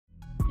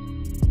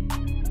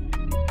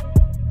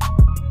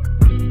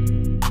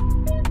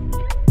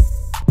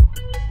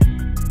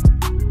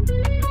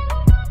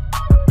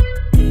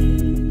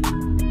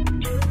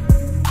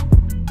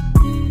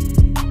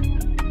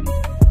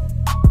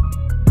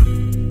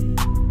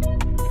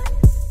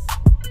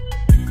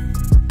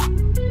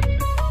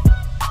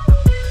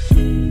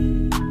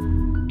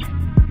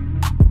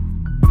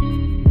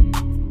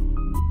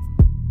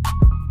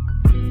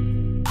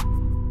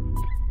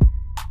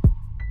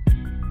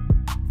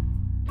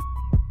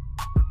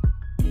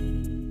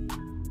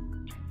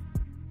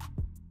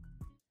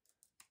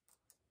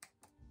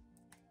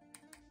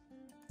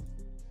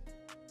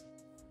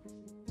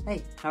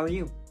Hey, how are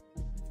you?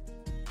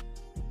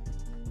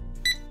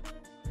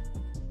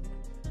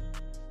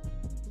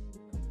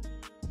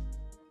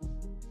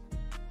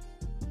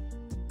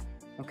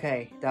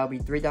 Okay, that'll be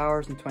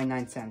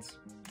 $3.29.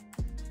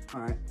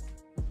 Alright.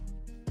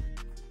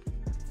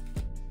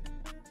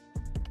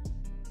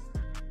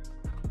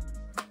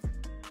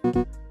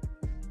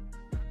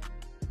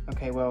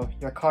 Okay, well,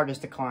 your card is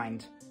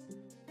declined.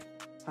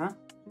 Huh?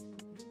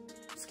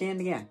 Scan it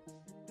again.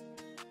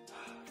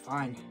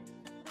 Fine.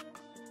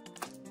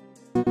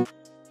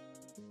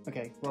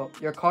 Okay, well,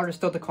 your card is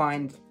still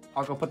declined.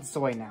 I'll go put this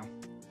away now.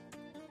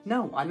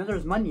 No, I know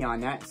there's money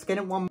on that. Scan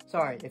it one more.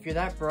 Sorry, if you're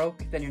that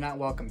broke, then you're not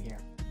welcome here.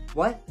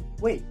 What?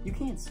 Wait, you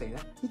can't say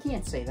that. You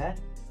can't say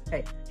that.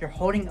 Hey, you're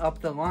holding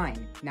up the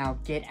line. Now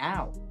get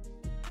out.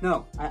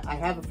 No, I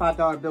have a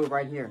 $5 bill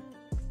right here.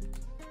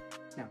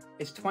 No,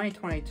 it's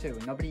 2022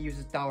 and nobody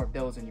uses dollar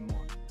bills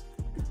anymore.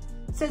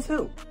 Says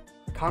who?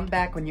 Come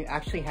back when you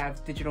actually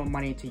have digital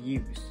money to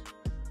use.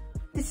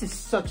 This is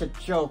such a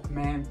joke,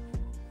 man.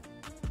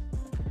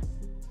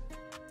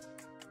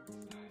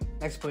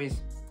 Next, please.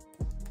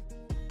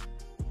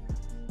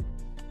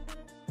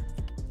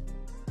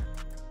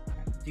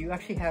 Do you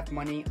actually have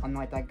money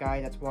unlike that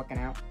guy that's walking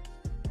out?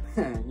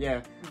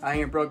 Yeah, I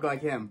ain't broke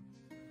like him.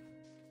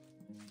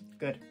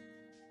 Good.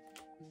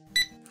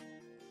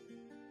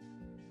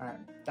 Alright,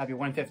 that'd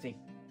be $150.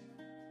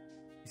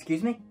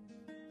 Excuse me?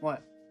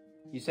 What?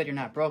 You said you're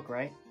not broke,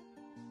 right?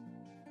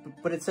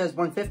 But it says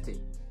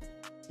 $150.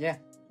 Yeah,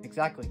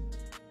 exactly.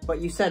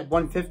 But you said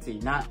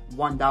 $150, not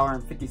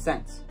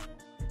 $1.50.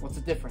 What's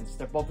the difference?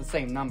 They're both the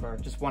same number,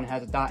 just one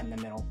has a dot in the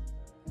middle.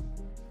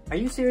 Are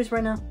you serious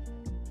right now?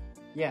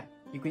 Yeah,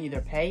 you can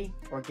either pay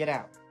or get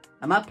out.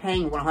 I'm not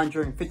paying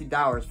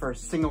 $150 for a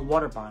single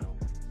water bottle.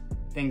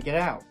 Then get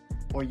out,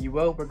 or you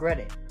will regret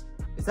it.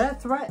 Is that a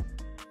threat?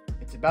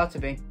 It's about to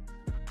be.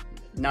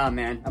 Nah,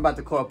 man, I'm about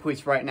to call the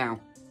police right now.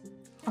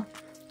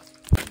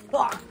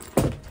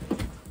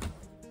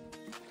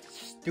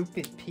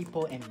 Stupid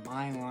people in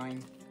my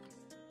line.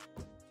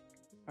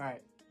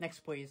 Alright,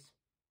 next please.